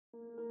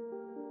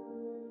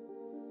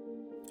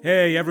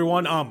Hey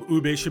everyone, I'm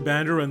Ube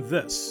Shabander, and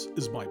this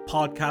is my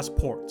podcast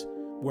Port,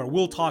 where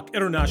we'll talk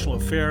international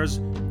affairs,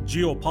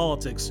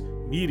 geopolitics,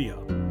 media,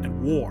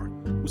 and war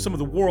with some of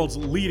the world's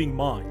leading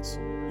minds,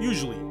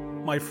 usually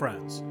my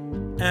friends,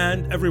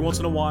 and every once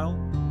in a while,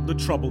 the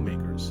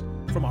troublemakers,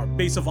 from our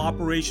base of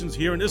operations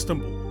here in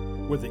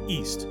Istanbul, where the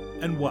East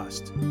and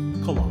West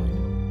collide.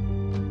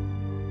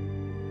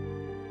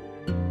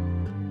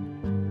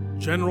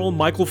 General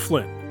Michael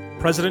Flynn,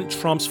 President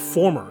Trump's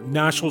former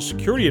national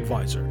security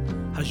advisor,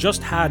 has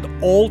just had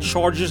all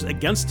charges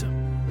against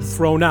him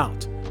thrown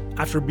out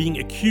after being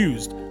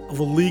accused of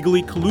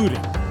illegally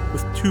colluding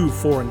with two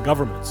foreign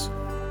governments.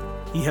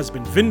 He has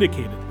been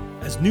vindicated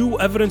as new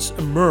evidence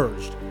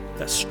emerged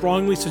that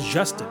strongly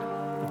suggested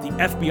that the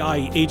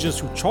FBI agents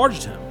who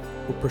charged him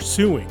were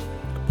pursuing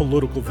a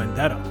political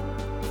vendetta.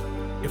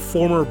 A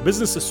former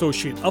business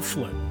associate of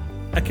Flynn,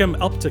 Ekim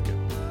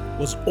Alptekin,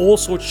 was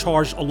also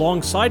charged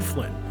alongside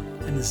Flynn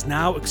and is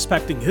now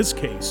expecting his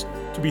case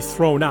to be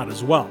thrown out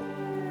as well.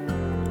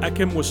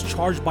 Ekim was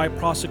charged by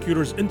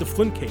prosecutors in the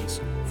Flynn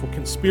case for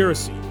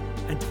conspiracy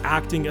and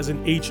acting as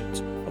an agent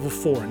of a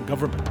foreign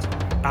government.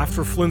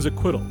 After Flynn's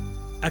acquittal,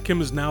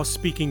 Ekim is now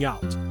speaking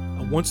out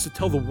and wants to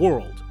tell the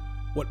world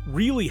what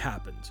really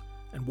happened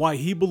and why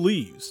he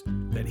believes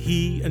that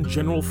he and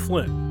General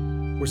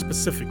Flynn were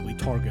specifically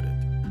targeted.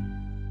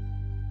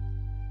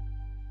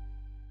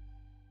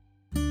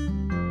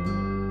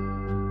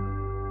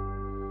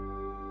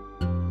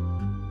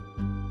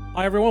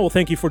 Hi everyone, well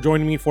thank you for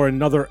joining me for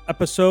another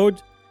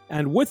episode.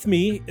 And with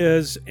me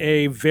is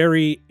a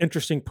very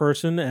interesting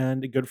person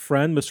and a good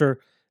friend, Mr.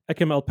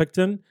 Ekim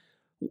Alptekin,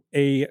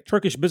 a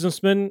Turkish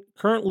businessman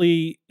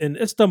currently in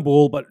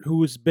Istanbul, but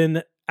who's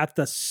been at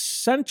the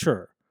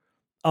center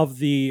of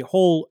the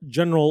whole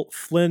General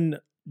Flynn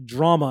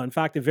drama. In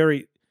fact, a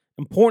very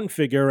important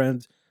figure.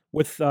 And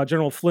with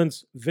General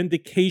Flynn's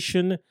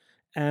vindication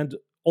and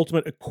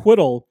ultimate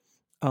acquittal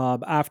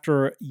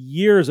after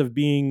years of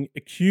being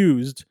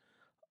accused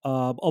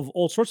of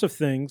all sorts of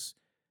things,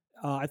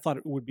 I thought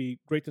it would be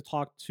great to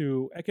talk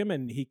to Ekim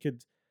and he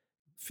could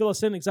fill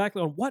us in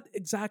exactly on what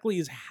exactly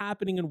is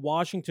happening in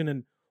Washington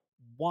and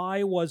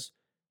why was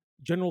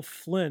General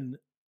Flynn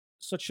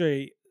such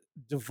a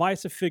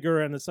divisive figure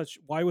and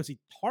why was he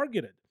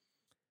targeted?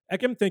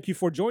 Ekim, thank you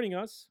for joining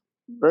us.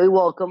 Very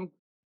welcome.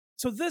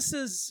 So this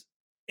is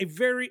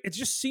it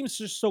just seems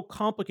just so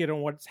complicated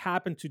on what's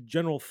happened to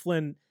General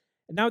Flynn.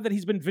 And now that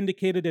he's been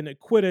vindicated and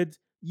acquitted,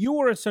 you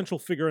were a central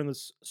figure in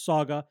this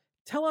saga.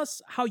 Tell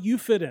us how you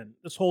fit in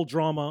this whole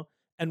drama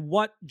and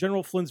what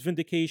General Flynn's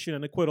vindication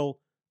and acquittal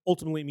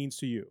ultimately means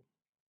to you.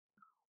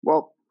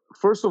 Well,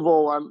 first of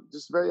all, I'm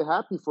just very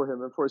happy for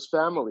him and for his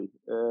family.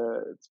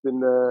 It's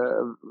been,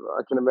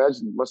 I can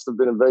imagine, it must have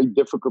been a very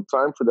difficult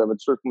time for them.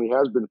 It certainly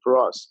has been for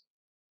us.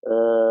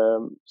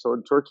 So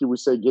in Turkey, we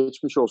say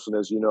geçmiş olsun,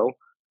 as you know.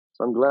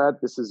 So I'm glad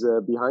this is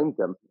behind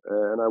them,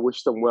 and I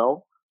wish them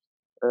well.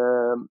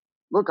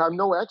 Look, I'm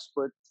no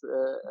expert,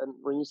 and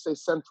when you say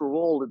central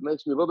role, it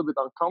makes me a little bit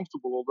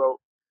uncomfortable, although,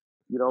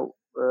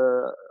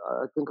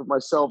 I think of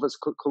myself as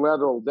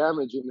collateral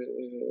damage in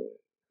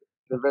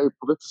a very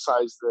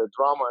politicized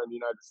drama in the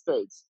United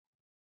States.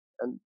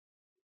 And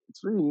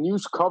it's really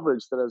news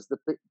coverage that has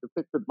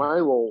depicted my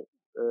role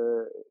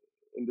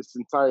in this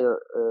entire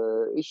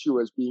issue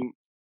as being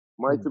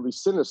mightily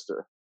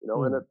sinister,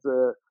 and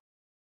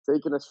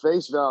taken at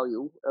face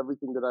value,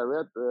 everything that I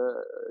read,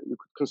 you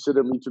could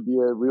consider me to be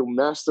a real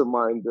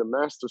mastermind, a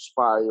master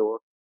spy,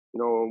 or a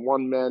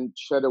one-man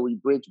shadowy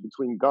bridge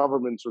between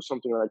governments or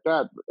something like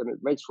that. And it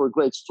makes for a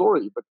great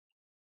story, but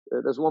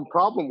there's one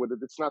problem with it.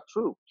 It's not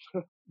true.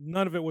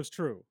 None of it was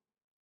true.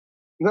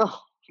 No.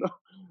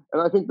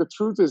 And I think the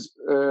truth is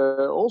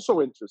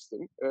also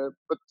interesting,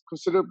 but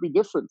considerably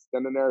different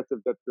than the narrative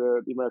that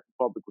the American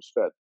public was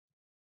fed.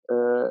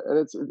 And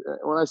it's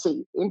when I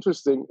say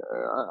interesting,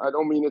 I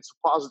don't mean it's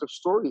a positive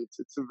story.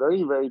 It's a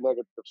very, very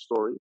negative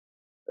story,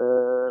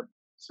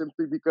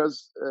 simply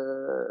because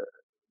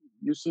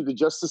you see the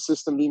justice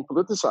system being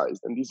politicized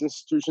and these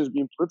institutions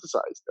being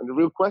politicized. And the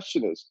real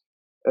question is,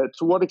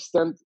 to what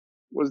extent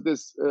was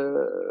this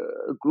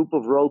a group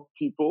of rogue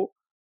people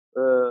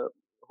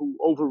who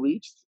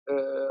overreached,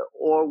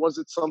 or was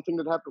it something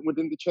that happened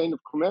within the chain of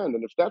command?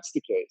 And if that's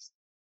the case,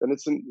 then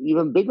it's an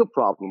even bigger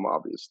problem,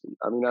 obviously.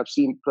 I mean, I've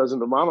seen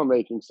President Obama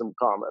making some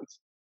comments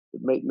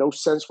that made no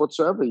sense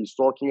whatsoever. He's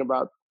talking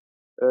about,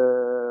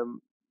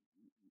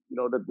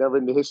 that never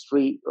in the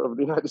history of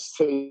the United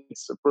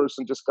States a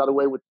person just got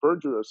away with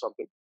perjury or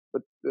something.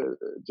 But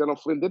General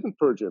Flynn didn't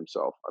perjure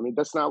himself. I mean,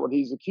 that's not what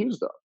he's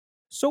accused of.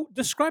 So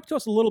describe to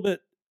us a little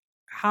bit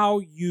how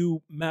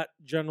you met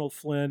General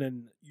Flynn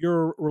and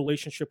your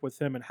relationship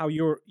with him and how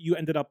you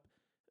ended up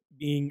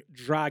being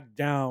dragged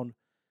down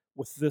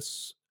with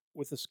this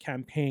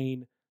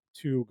campaign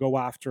to go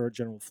after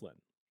General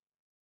Flynn.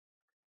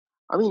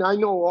 I mean, I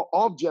know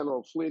of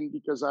General Flynn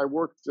because I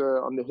worked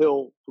on the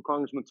Hill for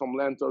Congressman Tom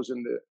Lantos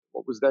in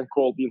what was then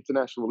called the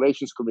International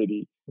Relations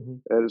Committee.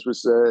 Mm-hmm. This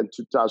was in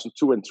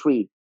 2002 and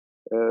 2003,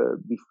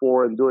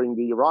 before and during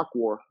the Iraq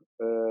War.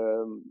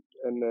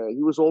 and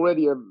he was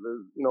already a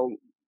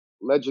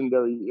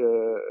legendary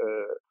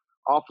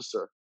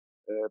officer.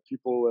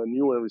 People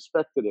knew and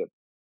respected him.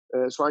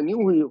 So I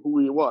knew who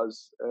he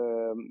was.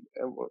 And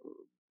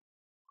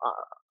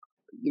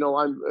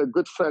I'm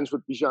good friends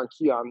with Bijan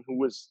Kian, who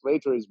was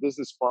later his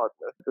business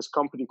partner at this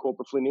company called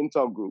the Flynn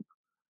Intel Group,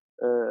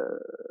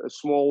 a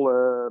small,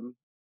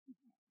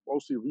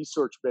 mostly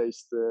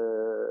research-based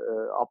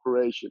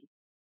operation.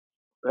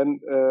 And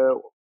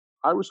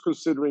I was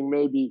considering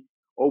maybe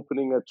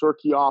opening a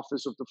Turkey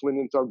office of the Flynn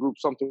Intel Group,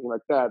 something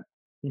like that.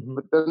 Hmm.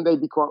 But then they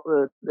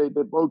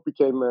both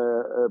became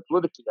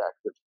politically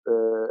active,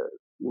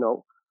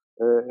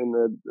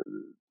 in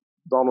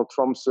Donald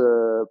Trump's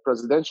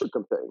presidential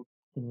campaign.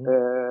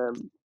 Hmm.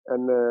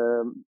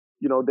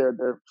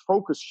 Their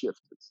focus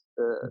shifted.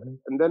 Hmm.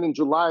 And then in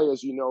July,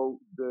 as you know,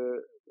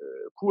 the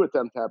coup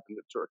attempt happened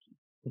in Turkey.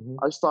 Hmm.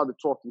 I started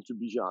talking to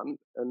Bijan,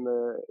 and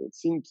it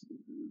seemed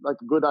like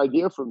a good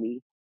idea for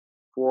me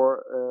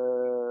for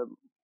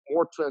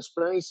more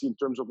transparency in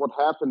terms of what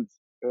happened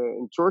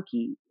in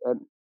Turkey and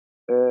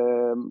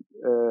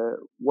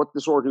what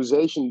this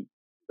organization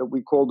that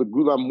we call the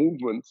Gulen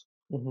movement,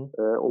 Hmm.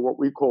 or what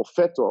we call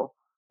FETÖ,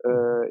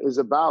 Hmm. is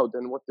about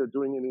and what they're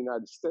doing in the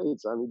United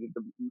States. I mean,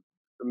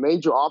 the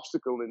major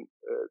obstacle in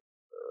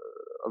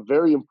a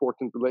very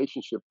important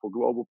relationship for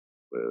global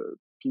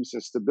peace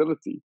and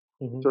stability,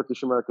 the Hmm.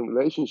 Turkish-American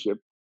relationship,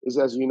 is,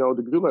 as you know,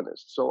 the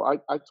Gulenists. So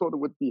I thought it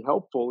would be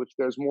helpful if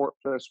there's more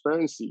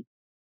transparency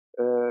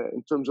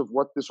in terms of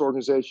what this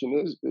organization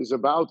is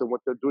about and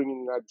what they're doing in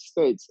the United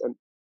States. And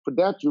for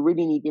that, you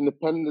really need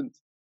independent,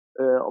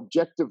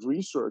 objective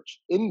research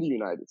in the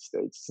United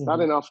States. It's not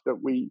Hmm. enough that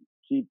we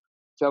keep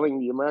telling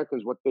the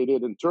Americans what they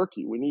did in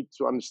Turkey. We need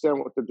to understand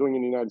what they're doing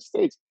in the United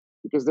States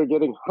because they're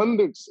getting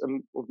hundreds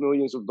of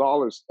millions of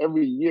dollars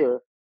every year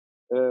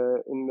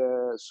in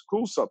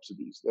school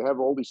subsidies. They have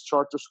all these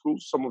charter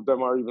schools. Some of them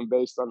are even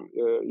based on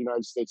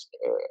United States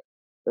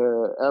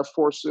Air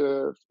Force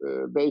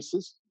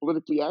bases,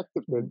 politically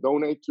active. They Hmm.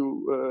 donate to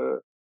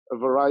a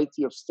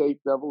variety of state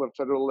level and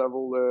federal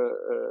level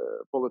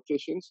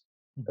politicians.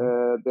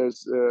 Hmm. There's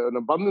an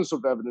abundance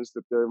of evidence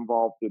that they're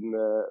involved in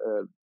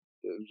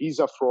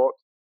visa fraud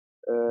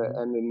Hmm.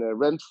 and in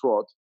rent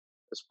fraud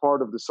as part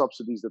of the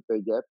subsidies that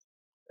they get.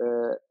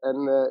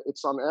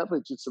 It's on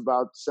average, it's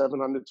about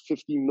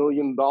 $750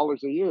 million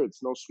a year.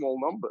 It's no small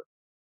number.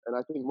 And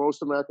I think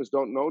most Americans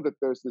don't know that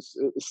there's this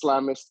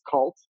Islamist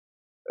cult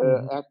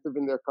Hmm. active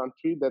in their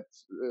country that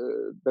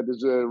is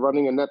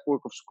running a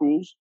network of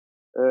schools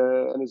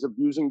and is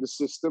abusing the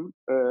system.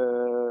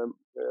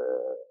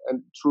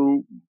 And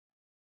through,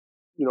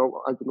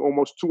 I think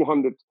almost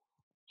 200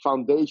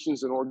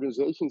 foundations and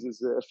organizations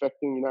is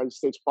affecting United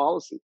States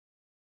policy.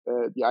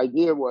 The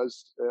idea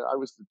was I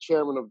was the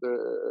chairman of the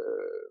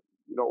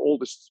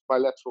oldest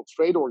bilateral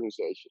trade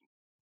organization,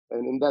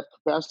 and in that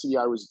capacity,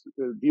 I was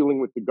dealing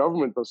with the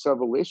government on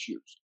several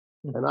issues.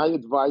 And Hmm. I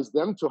advised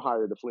them to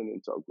hire the Flynn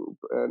Intel Group,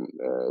 and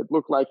it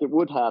looked like it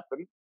would happen.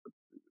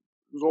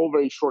 It was all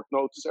very short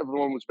notice.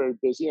 Everyone was very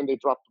busy, and they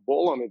dropped the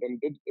ball on it, and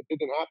it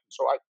didn't happen.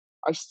 So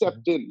I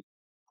stepped in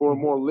for a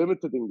Hmm. more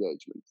limited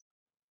engagement.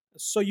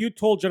 So you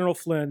told General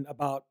Flynn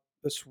about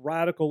this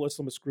radical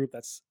Islamist group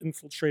that's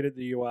infiltrated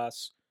the U.S.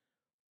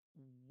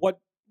 What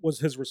was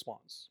his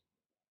response?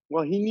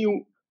 Well, he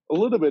knew a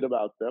little bit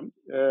about them,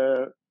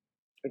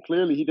 and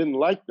clearly he didn't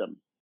like them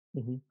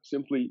Hmm.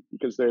 simply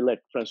because they lack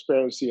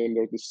transparency and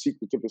they're the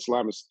secretive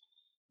Islamist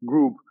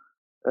group.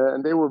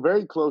 And they were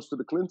very close to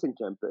the Clinton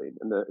campaign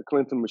and the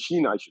Clinton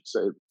machine, I should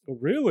say. Oh,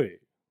 really?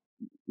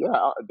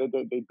 Yeah,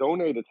 they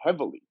donated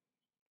heavily.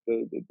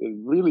 They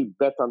really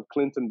bet on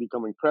Clinton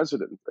becoming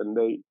president, and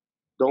they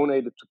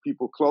donated to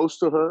people close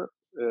to her.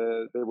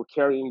 They were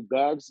carrying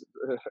bags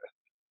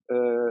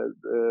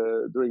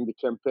during the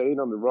campaign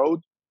on the road.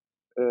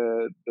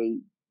 They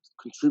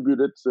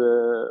contributed.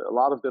 A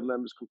lot of their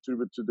members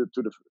contributed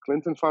to the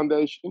Clinton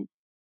Foundation.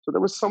 So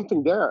there was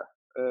something there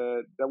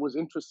that was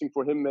interesting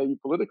for him, maybe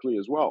politically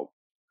as well.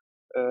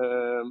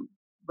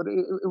 But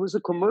it was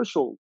a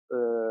commercial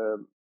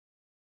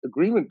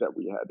agreement that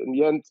we had. In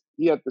the end,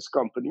 he had this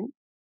company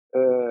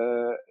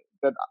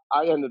that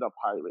I ended up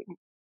hiring,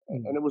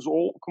 Mm. and it was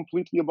all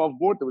completely above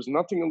board. There was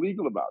nothing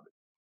illegal about it,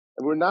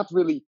 and we're not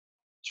really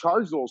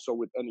charged also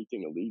with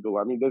anything illegal.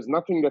 I mean, there's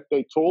nothing that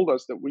they told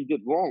us that we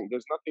did wrong.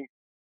 There's nothing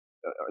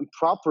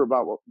improper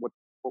about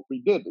what we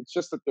did. It's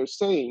just that they're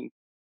saying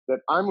that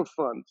I'm a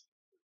front.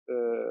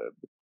 The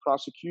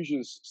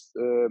prosecution's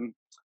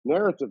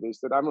narrative is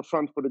that I'm a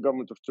front for the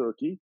government of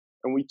Turkey,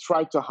 and we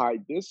tried to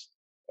hide this,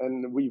 and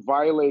we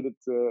violated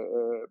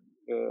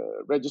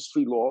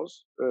registry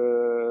laws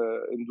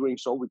in doing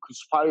so. We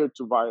conspired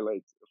to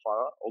violate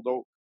FARA,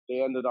 although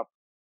they ended up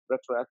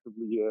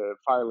retroactively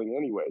filing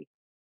anyway.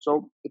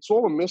 So it's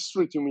all a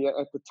mystery to me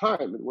at the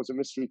time. It was a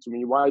mystery to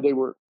me why they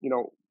were,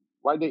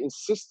 why they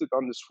insisted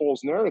on this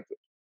false narrative.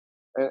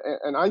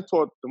 And I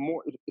thought the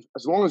more,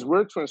 as long as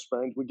we're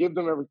transparent, we give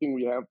them everything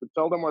we have, we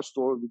tell them our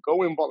story, we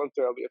go in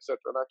voluntarily, etc.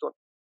 And I thought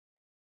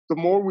the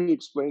more we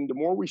explain, the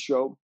more we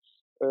show,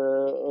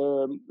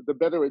 the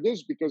better it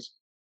is, because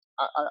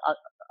I, I, I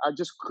I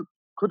just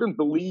couldn't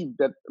believe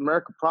that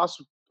American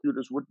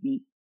prosecutors would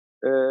be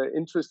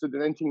interested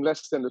in anything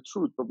less than the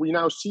truth. But we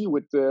now see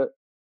with the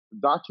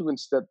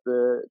documents that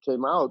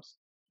came out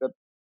that,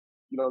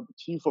 the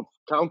chief of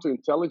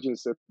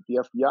counterintelligence at the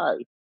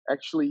FBI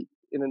actually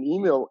in an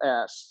email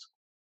asked,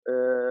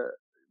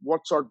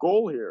 "What's our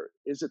goal here?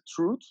 Is it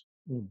truth,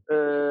 Mm.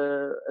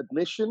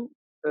 admission,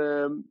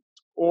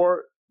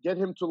 or get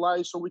him to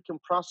lie so we can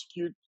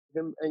prosecute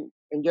him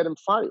and get him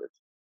fired?"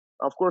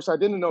 Of course, I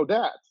didn't know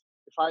that.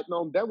 If I'd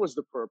known that was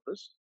the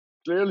purpose,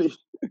 clearly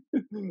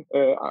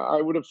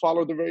I would have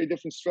followed a very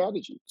different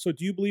strategy. So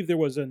do you believe there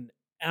was an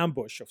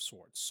ambush of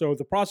sorts? So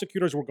the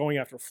prosecutors were going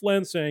after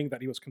Flynn, saying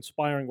that he was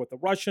conspiring with the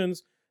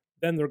Russians.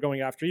 Then they're going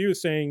after you,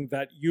 saying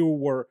that you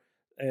were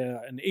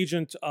an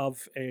agent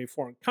of a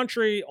foreign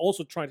country,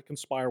 also trying to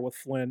conspire with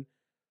Flynn.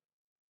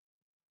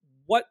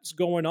 What's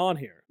going on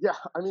here? Yeah,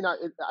 I mean,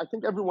 I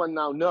think everyone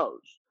now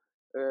knows.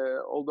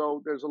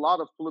 Although there's a lot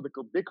of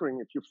political bickering,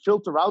 if you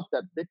filter out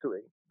that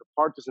bickering, the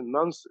partisan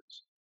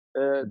nonsense,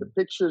 the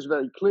picture is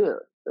very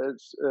clear.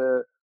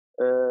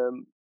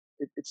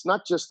 It's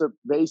not just a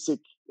basic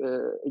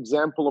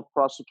example of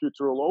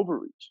prosecutorial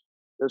overreach.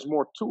 There's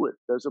more to it.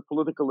 There's a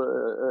political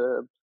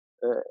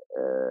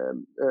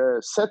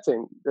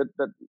setting that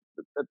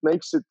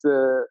makes it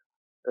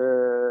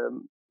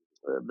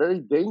very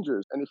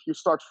dangerous. And if you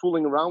start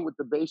fooling around with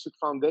the basic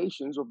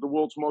foundations of the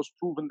world's most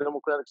proven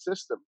democratic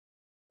system,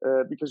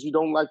 because you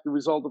don't like the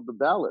result of the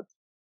ballot,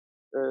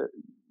 uh,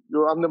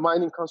 you're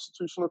undermining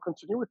constitutional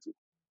continuity.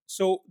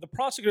 So the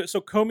prosecutor,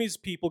 so Comey's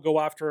people go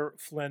after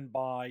Flynn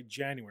by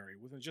January,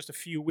 within just a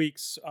few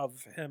weeks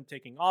of him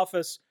taking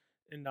office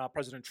in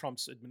President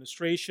Trump's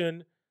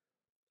administration.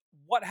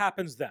 What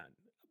happens then?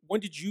 When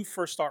did you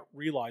first start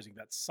realizing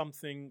that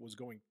something was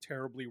going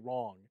terribly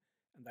wrong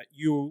and that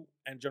you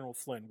and General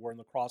Flynn were in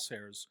the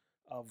crosshairs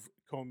of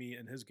Comey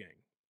and his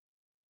gang?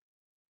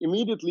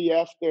 Immediately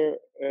after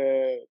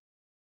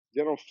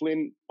General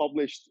Flynn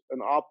published an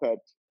op-ed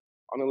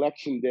on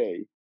election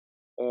day,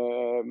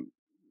 um,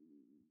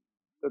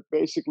 that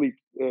basically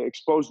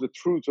exposed the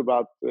truth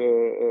about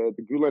the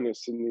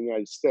Gulenists in the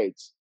United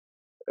States.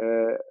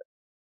 Uh,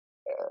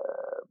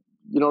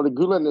 the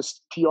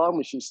Gulenist PR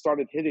machine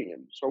started hitting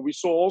him. So we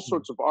saw all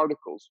sorts of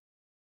articles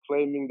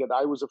claiming that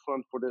I was a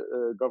front for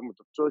the government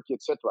of Turkey,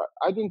 etc.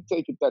 I didn't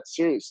take it that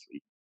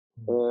seriously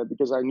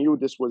because I knew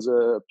this was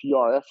a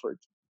PR effort.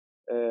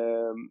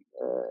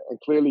 And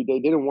clearly they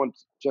didn't want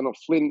General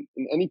Flynn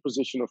in any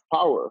position of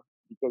power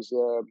because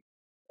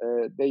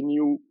they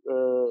knew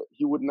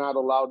he would not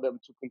allow them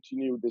to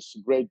continue this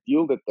great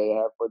deal that they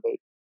have, where they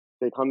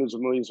take hundreds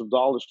of millions of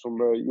dollars from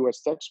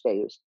U.S.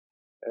 taxpayers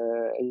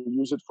and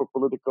use it for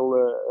political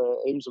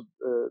aims of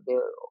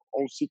their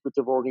own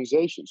secretive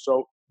organization.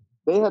 So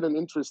they had an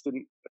interest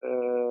in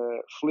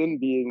Flynn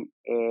being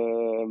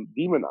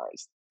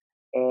demonized.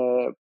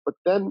 But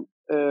then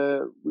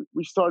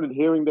we started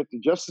hearing that the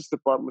Justice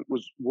Department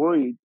was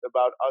worried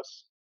about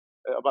us,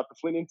 about the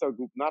Flynn Intel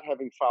Group not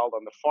having filed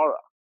on the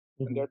FARA.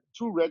 And there are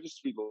two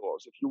registry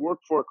laws. If you work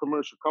for a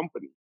commercial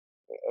company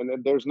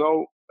and there's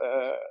no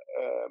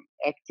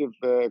active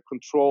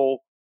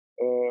control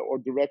or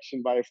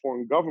direction by a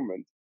foreign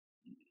government,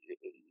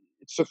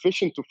 it's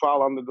sufficient to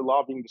file under the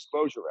Lobbying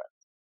Disclosure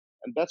Act.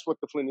 And that's what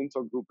the Flynn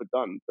Intel Group had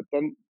done. But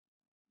then,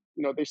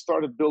 they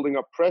started building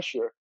up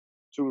pressure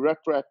to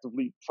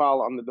retroactively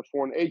file under the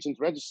Foreign Agent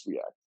Registry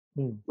Act,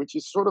 which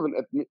is sort of an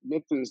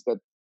admittance that,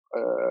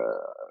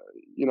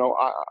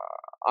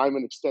 I'm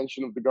an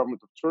extension of the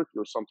government of Turkey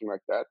or something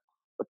like that.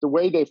 But the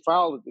way they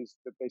filed it is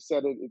that they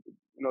said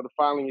the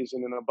filing is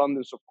in an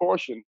abundance of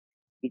caution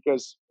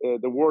because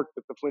the work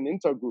that the Flynn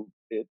Intel Group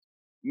did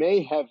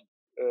may have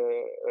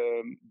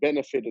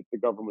benefited the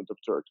government of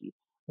Turkey.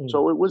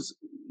 So it was,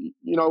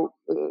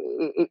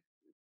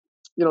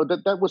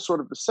 that was sort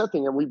of the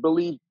setting, and we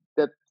believed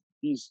that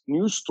these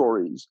news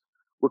stories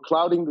were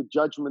clouding the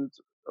judgment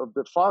of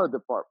the FARA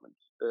department,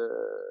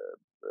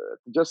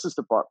 the Justice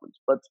Department.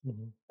 But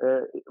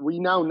we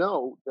now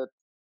know that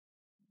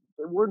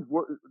they weren't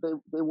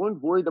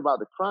worried about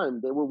the crime.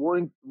 They were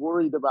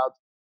worried about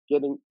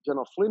getting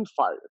General Flynn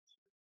fired.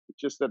 It's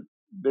just that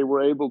they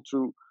were able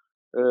to,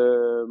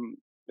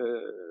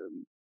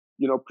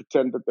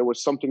 pretend that there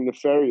was something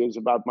nefarious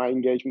about my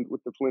engagement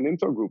with the Flynn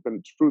Intel Group. And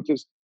the truth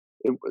is,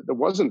 there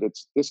wasn't.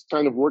 This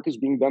kind of work is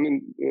being done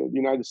in the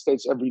United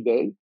States every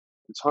day.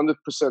 It's 100%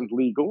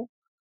 legal,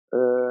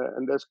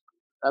 and there's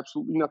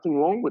absolutely nothing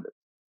wrong with it.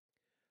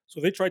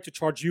 So they tried to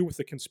charge you with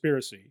a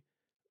conspiracy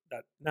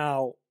that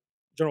now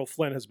General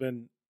Flynn has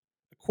been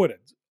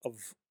acquitted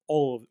of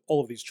all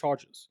of these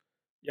charges.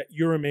 Yet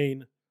you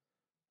remain,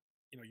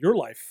 your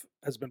life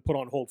has been put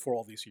on hold for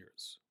all these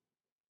years.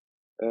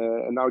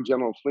 And now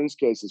General Flynn's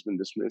case has been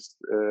dismissed.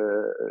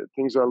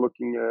 Things are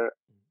looking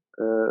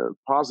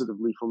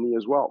positively for me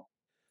as well.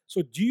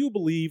 So do you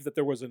believe that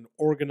there was an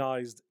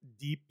organized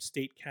deep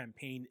state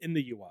campaign in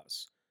the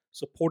U.S.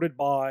 supported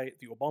by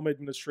the Obama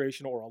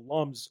administration or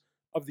alums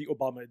of the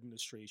Obama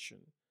administration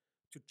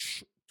to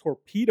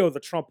torpedo the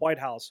Trump White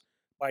House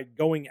by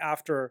going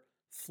after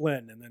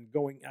Flynn and then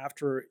going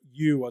after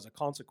you as a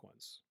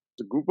consequence?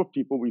 A group of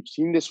people. We've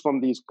seen this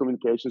from these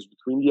communications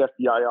between the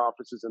FBI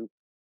offices and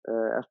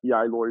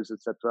FBI lawyers,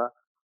 etc.,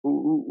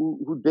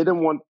 who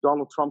didn't want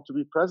Donald Trump to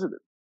be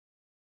president,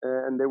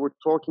 and they were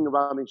talking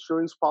about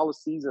insurance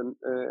policies and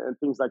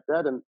things like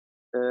that. And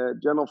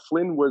General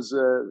Flynn was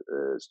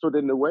stood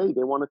in the way.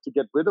 They wanted to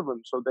get rid of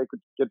him so they could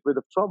get rid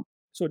of Trump.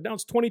 So now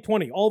it's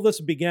 2020. All this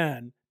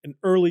began in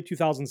early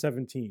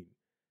 2017.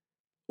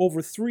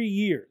 Over 3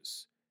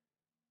 years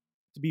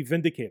to be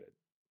vindicated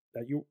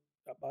that you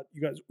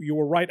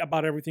were right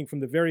about everything from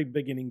the very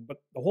beginning,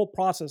 but the whole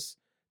process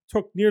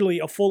took nearly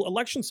a full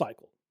election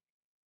cycle.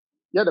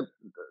 Yeah,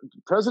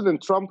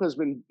 President Trump has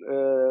been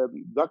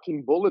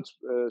ducking bullets,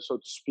 so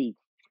to speak,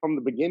 from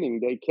the beginning.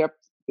 They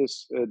kept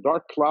this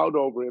dark cloud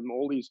over him,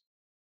 all these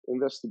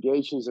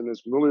investigations and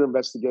this Mueller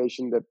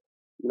investigation that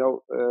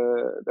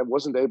that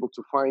wasn't able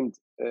to find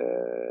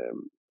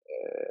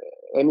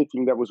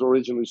anything that was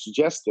originally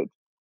suggested,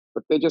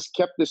 but they just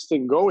kept this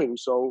thing going.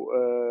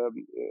 So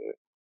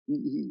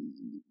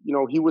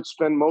he would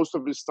spend most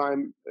of his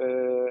time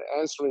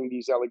answering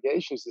these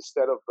allegations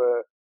instead of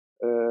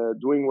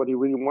doing what he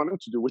really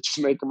wanted to do, which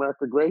is make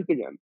America great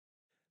again.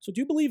 So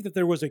do you believe that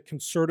there was a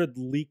concerted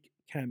leak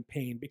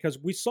campaign? Because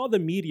we saw the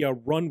media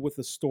run with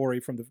the story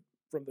from the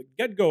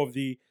get-go of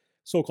the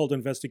so-called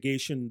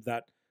investigation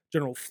that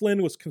General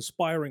Flynn was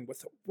conspiring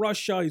with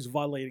Russia, he's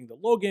violating the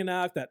Logan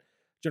Act, that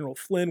General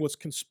Flynn was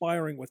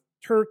conspiring with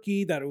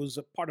Turkey, that it was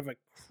a part of a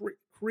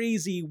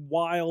crazy,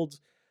 wild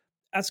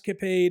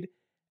escapade.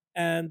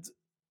 And,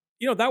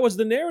 that was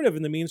the narrative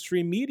in the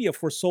mainstream media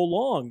for so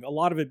long, a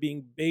lot of it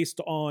being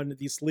based on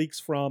these leaks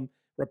from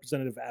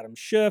Representative Adam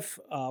Schiff,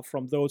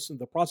 from those in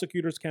the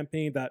prosecutors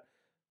campaign that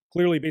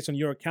clearly, based on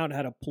your account,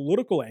 had a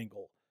political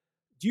angle.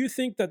 Do you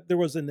think that there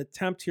was an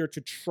attempt here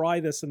to try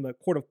this in the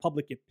court of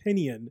public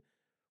opinion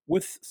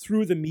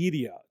through the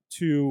media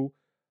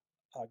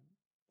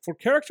for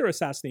character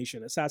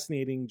assassination,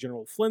 assassinating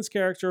General Flynn's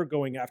character,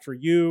 going after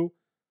you?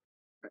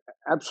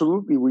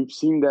 Absolutely. We've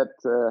seen that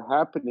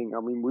happening. I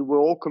mean, we were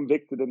all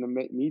convicted in the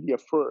media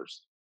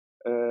first.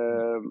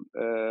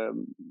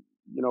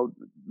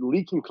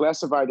 Leaking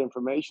classified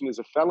information is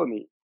a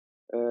felony.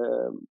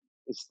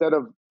 Instead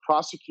of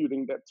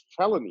prosecuting that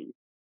felony,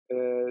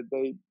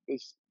 they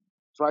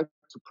tried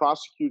to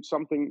prosecute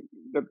something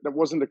that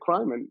wasn't a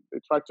crime, and they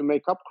tried to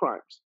make up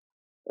crimes.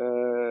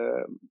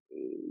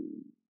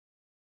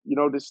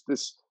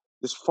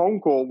 This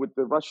phone call with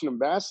the Russian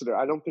ambassador,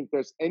 I don't think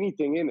there's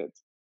anything in it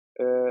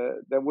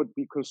that would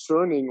be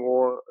concerning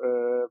or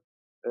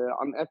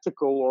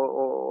unethical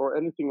or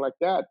anything like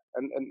that.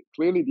 And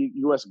clearly the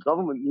U.S.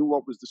 government knew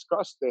what was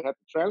discussed. They had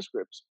the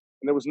transcripts,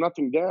 and there was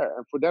nothing there.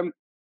 And for them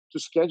to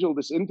schedule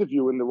this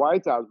interview in the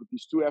White House with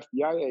these two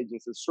FBI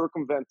agents and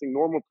circumventing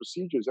normal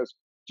procedures, as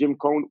Jim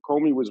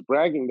Comey was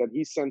bragging that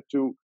he sent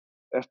to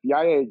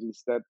FBI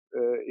agents that,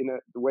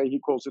 the way he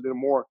calls it, in a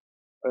more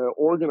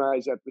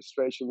organized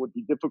administration would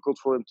be difficult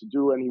for him to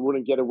do, and he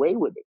wouldn't get away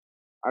with it.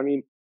 I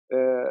mean,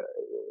 it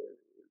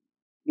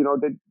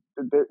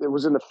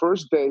was in the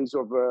first days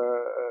of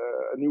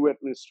a new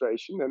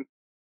administration, and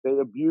they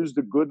abused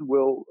the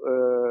goodwill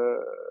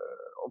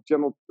of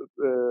General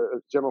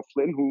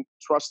Flynn, who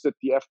trusted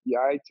the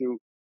FBI to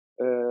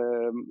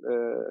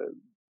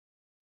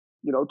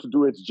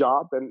do its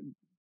job, and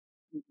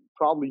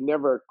probably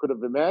never could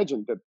have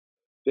imagined that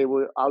they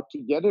were out to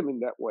get him in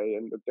that way,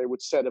 and that they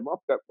would set him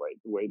up that way,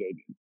 the way they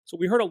did. So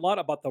we heard a lot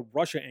about the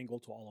Russia angle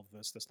to all of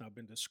this that's now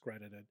been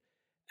discredited.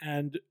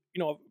 And,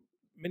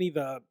 many of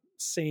the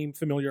same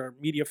familiar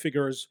media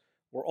figures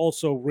were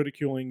also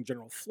ridiculing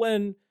General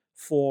Flynn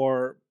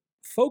for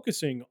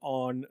focusing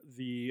on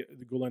the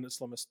Gulen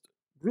Islamist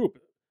group.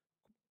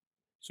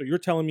 So you're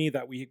telling me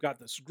that we got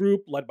this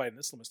group led by an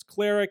Islamist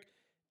cleric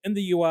in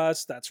the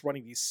U.S. that's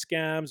running these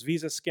scams,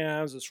 visa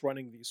scams, that's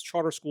running these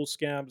charter school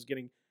scams,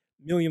 getting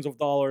millions of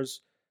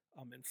dollars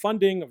in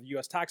funding of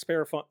U.S.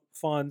 taxpayer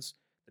funds.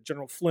 That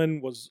General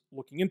Flynn was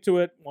looking into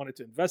it, wanted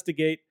to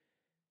investigate.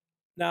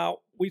 Now,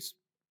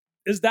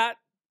 is that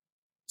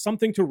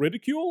something to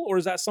ridicule, or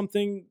is that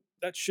something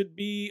that should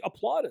be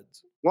applauded?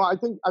 Well, I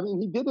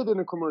mean, he did it in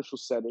a commercial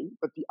setting,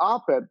 but the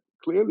op-ed,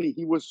 clearly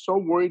he was so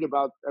worried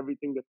about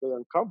everything that they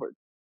uncovered.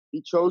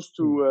 He chose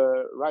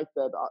to write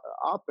that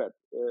op-ed,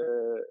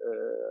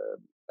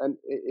 and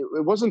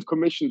it wasn't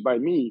commissioned by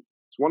me.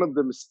 It's one of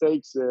the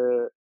mistakes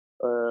in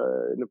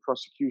the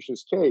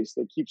prosecution's case.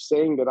 They keep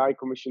saying that I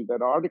commissioned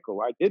that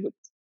article. I didn't.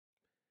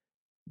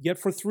 Yet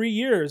for 3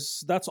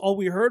 years, that's all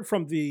we heard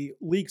from the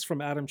leaks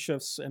from Adam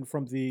Schiff's and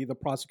from the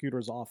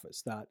prosecutor's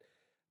office,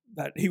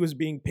 that he was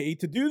being paid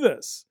to do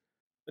this.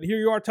 And here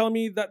you are telling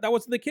me that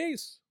wasn't the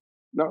case.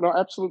 No,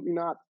 absolutely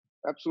not.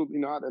 Absolutely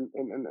not.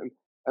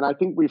 And I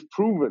think we've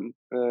proven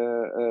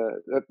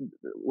that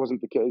wasn't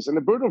the case. And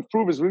the burden of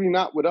proof is really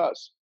not with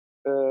us.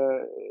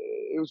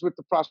 It was with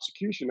the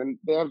prosecution, and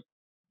they have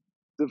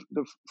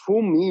the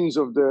full means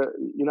of the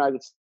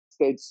United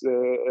States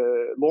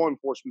law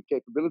enforcement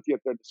capability at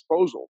their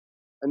disposal.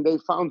 And they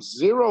found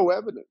zero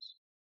evidence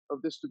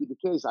of this to be the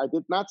case. I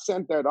did not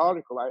send that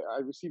article. I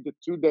received it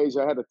 2 days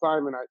ahead of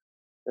time, and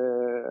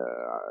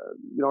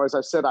as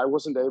I said, I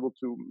wasn't able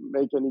to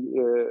make any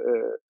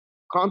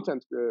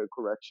content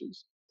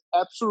corrections.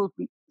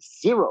 Absolutely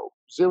zero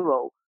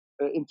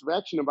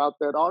interaction about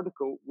that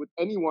article with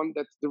anyone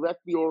that's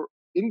directly or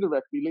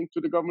indirectly linked to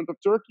the government of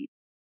Turkey.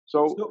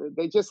 So So,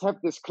 they just have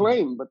this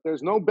claim, but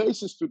there's no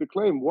basis to the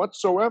claim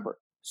whatsoever.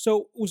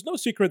 so it was no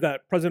secret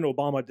that President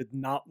Obama did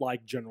not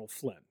like General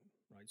Flynn,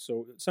 right?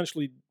 So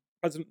essentially,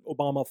 President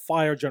Obama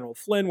fired General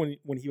Flynn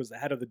when he was the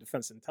head of the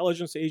Defense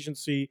Intelligence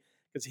Agency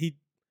because he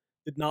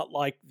did not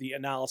like the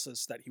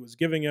analysis that he was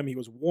giving him. He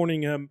was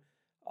warning him.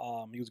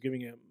 He was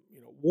giving him,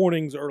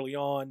 warnings early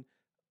on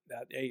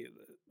that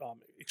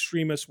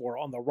extremists were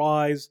on the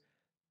rise.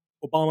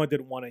 Obama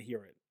didn't want to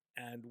hear it,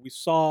 and we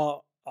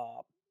saw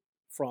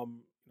from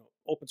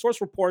open source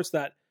reports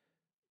that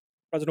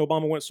President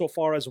Obama went so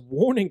far as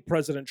warning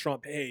President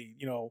Trump, "Hey,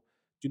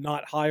 do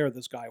not hire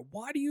this guy."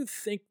 Why do you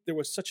think there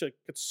was such a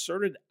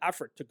concerted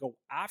effort to go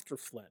after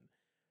Flynn,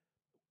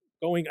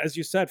 going, as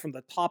you said, from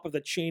the top of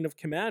the chain of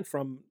command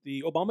from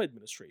the Obama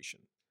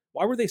administration?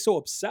 Why were they so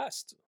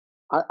obsessed?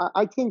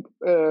 I think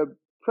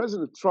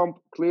President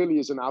Trump clearly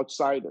is an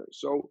outsider.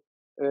 So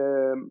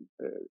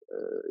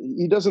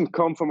he doesn't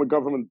come from a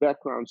government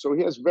background. So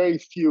he has very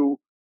few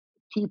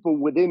people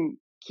within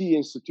key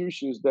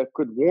institutions that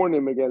could warn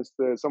him against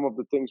some of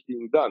the things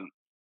being done.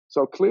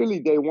 So clearly,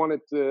 they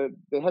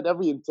had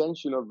every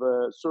intention of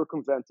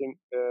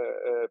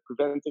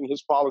preventing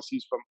his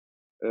policies from,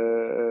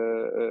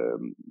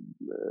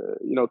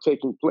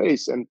 taking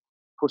place. And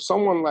for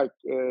someone like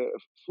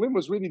Flynn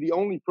was really the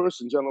only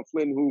person, General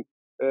Flynn, who,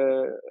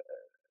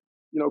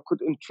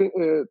 could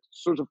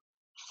sort of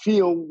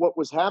feel what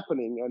was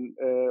happening, and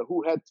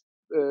who had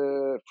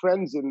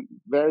friends in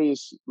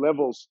various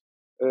levels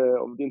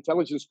of the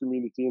intelligence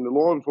community and the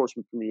law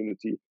enforcement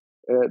community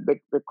that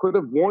could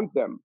have warned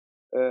them.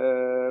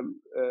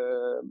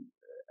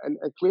 And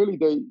clearly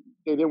they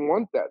didn't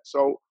want that.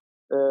 So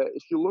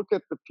if you look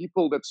at the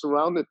people that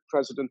surrounded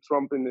President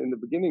Trump in the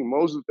beginning,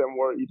 most of them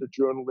were either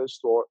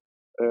journalists or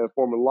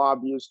former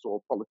lobbyists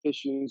or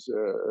politicians,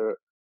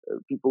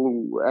 people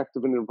who were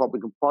active in the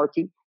Republican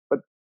Party.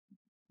 But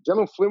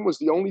General Flynn was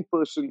the only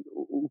person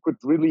who could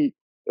really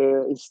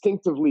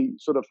instinctively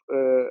sort of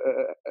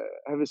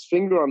have his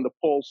finger on the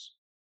pulse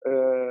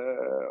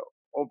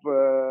of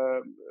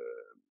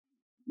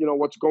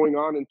what's going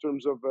on in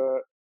terms of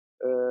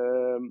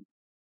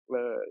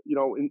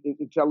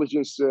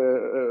intelligence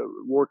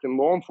work and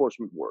law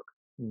enforcement work.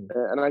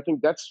 And I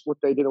think that's what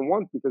they didn't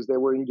want, because they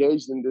were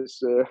engaged in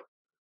this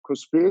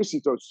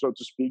conspiracy, so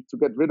to speak, to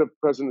get rid of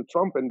President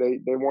Trump, and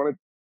they wanted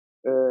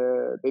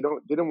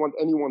didn't want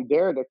anyone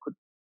there that could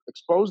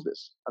expose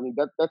this. I mean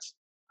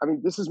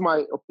this is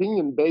my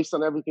opinion based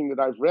on everything that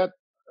I've read.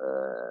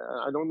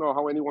 I don't know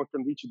how anyone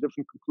can reach a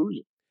different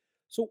conclusion.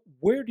 So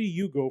where do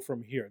you go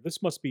from here?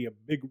 This must be a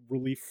big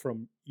relief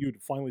from you to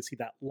finally see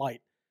that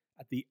light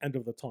at the end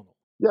of the tunnel.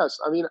 Yes,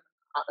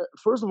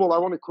 first of all, I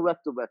want to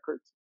correct the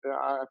record.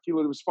 I feel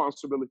a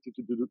responsibility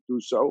to do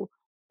so,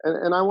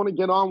 and I want to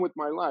get on with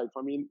my life.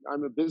 I mean,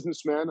 I'm a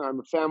businessman. I'm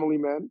a family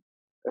man.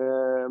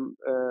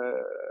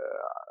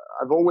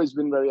 I've always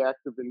been very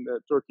active in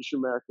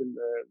Turkish-American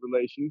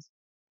relations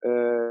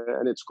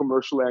and its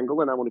commercial angle,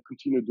 and I want to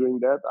continue doing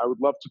that. I would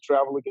love to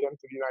travel again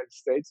to the United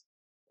States,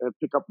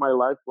 pick up my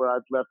life where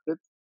I've left it.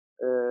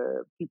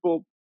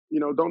 People,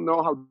 don't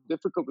know how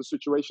difficult a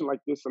situation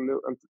like this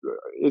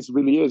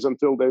really is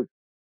until they've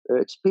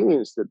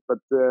experienced it. But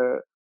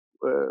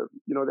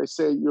they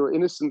say you're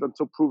innocent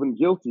until proven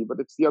guilty, but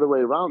it's the other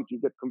way around. You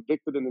get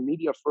convicted in the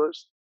media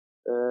first.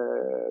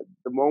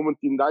 The moment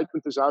the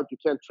indictment is out, you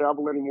can't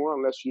travel anymore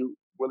unless you're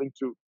willing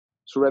to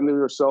surrender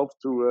yourself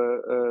to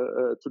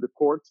the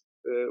court,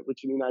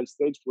 which in the United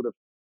States would have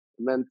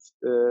meant,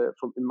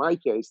 in my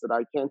case, that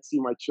I can't see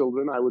my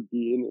children. I would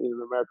be in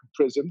an American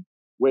prison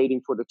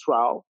waiting for the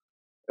trial.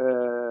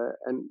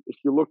 And if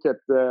you look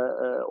at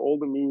all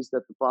the means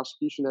that the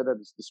prosecution had at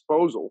its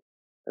disposal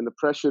and the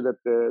pressure that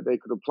they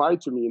could apply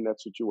to me in that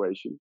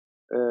situation,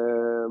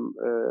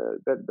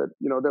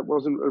 that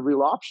wasn't a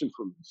real option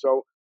for me.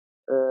 So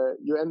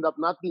you end up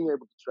not being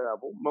able to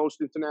travel.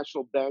 Most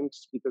international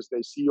banks, because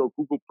they see your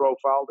Google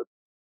profile, that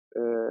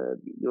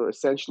you're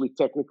essentially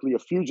technically a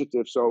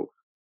fugitive. So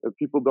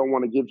people don't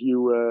want to give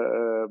you,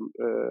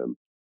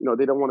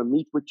 they don't want to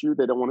meet with you.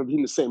 They don't want to be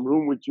in the same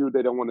room with you.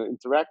 They don't want to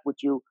interact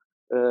with you.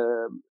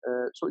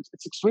 So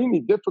it's extremely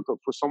difficult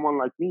for someone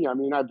like me. I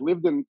mean, I've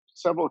lived in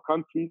several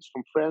countries,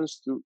 from France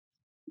to,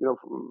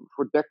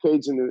 for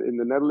decades in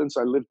the Netherlands.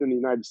 I lived in the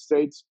United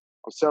States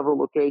on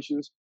several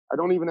occasions. I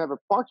don't even have a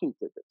parking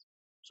ticket.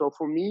 So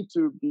for me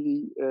to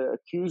be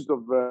accused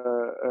of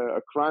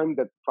a crime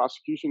that the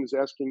prosecution is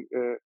asking,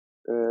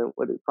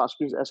 the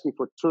prosecution is asking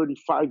for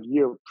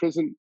 35-year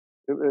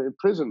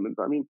imprisonment.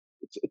 I mean,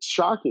 it's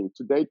shocking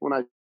to date. When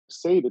I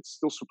say it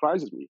still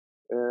surprises me.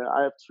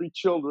 I have 3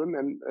 children,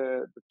 and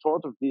the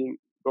thought of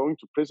going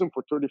to prison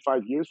for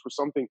 35 years for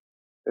something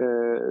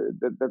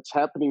that's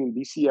happening in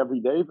DC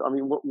every day. I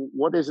mean,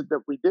 what is it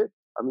that we did?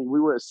 I mean, we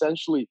were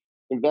essentially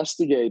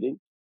investigating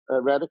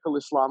a radical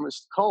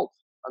Islamist cult.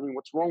 I mean,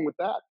 what's wrong with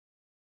that?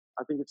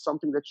 I think it's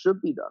something that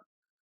should be done.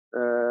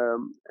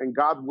 And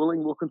God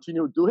willing, we'll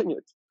continue doing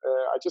it.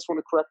 I just want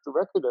to correct the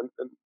record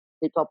and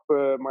pick up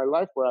my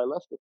life where I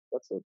left it.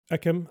 That's it.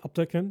 Ekim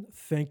Alptekin,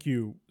 thank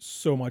you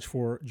so much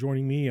for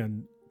joining me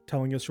and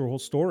telling us your whole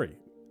story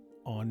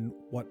on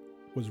what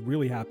was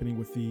really happening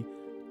with the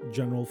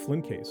General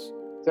Flynn case.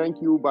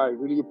 Thank you, Bai.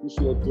 Really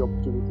appreciate the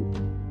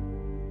opportunity.